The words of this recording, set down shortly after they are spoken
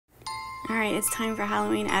All right, it's time for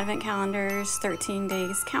Halloween Advent Calendars, 13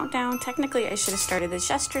 days countdown. Technically, I should have started this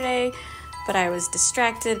yesterday, but I was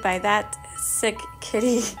distracted by that sick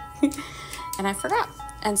kitty and I forgot.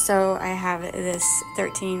 And so I have this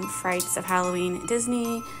 13 Frights of Halloween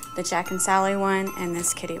Disney, the Jack and Sally one, and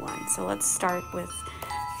this kitty one. So let's start with,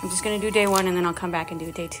 I'm just gonna do day one and then I'll come back and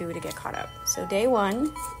do day two to get caught up. So day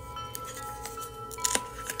one,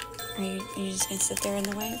 are you just gonna sit there in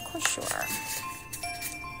the way? Of course you are.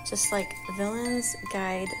 Just like Villain's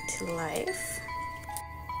Guide to Life.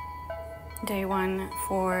 Day one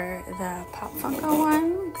for the Pop Funko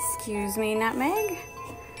one. Excuse me, Nutmeg.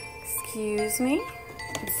 Excuse me.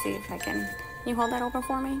 Let's see if I can you hold that open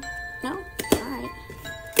for me? No? Alright.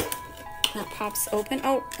 That pops open.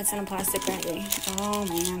 Oh, it's in a plastic baggie. Oh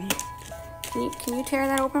man. Can you tear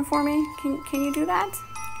that open for me? Can you do that?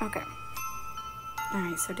 Okay.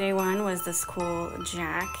 Alright, so day one was this cool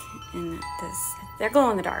Jack and this, they're glow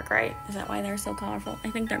in the dark, right? Is that why they're so colorful? I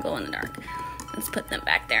think they're glow in the dark. Let's put them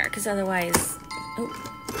back there, because otherwise,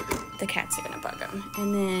 oh, the cats are gonna bug them.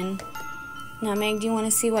 And then, now Meg, do you want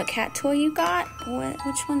to see what cat toy you got?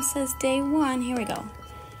 Which one says day one? Here we go.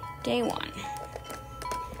 Day one.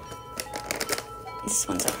 This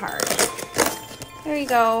one's a card. There you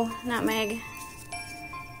go, Nutmeg.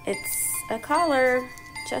 It's a collar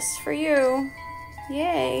just for you.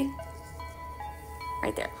 Yay.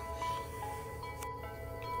 Right there.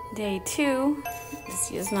 Day two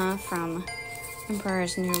is Yuzma from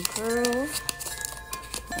Emperor's New Groove.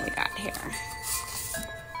 What we got here?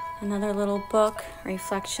 Another little book,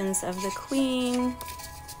 Reflections of the Queen.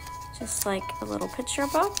 Just like a little picture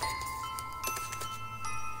book.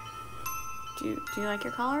 Do you like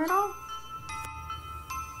your collar at all?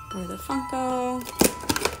 Or the Funko.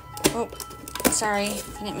 Oh, sorry,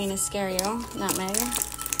 I didn't mean to scare you, Nutmeg.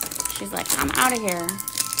 She's like, I'm out of here.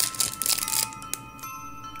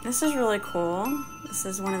 This is really cool. This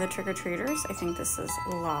is one of the trick-or-treaters. I think this is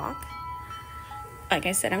Locke. Like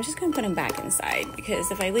I said, I'm just gonna put him back inside because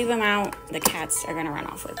if I leave him out, the cats are gonna run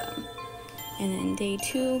off with him. And then day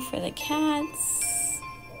two for the cats.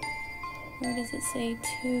 Where does it say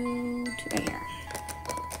two? Right here.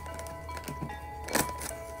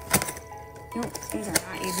 Nope, these are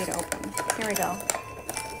not easy to open. Here we go.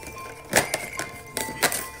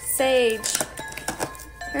 Sage.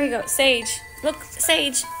 Here you go, Sage. Look,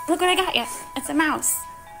 Sage, look what I got you. It's a mouse.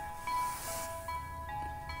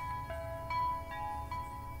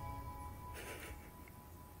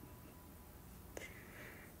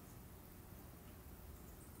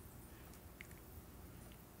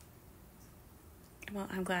 Well,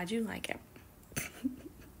 I'm glad you like it.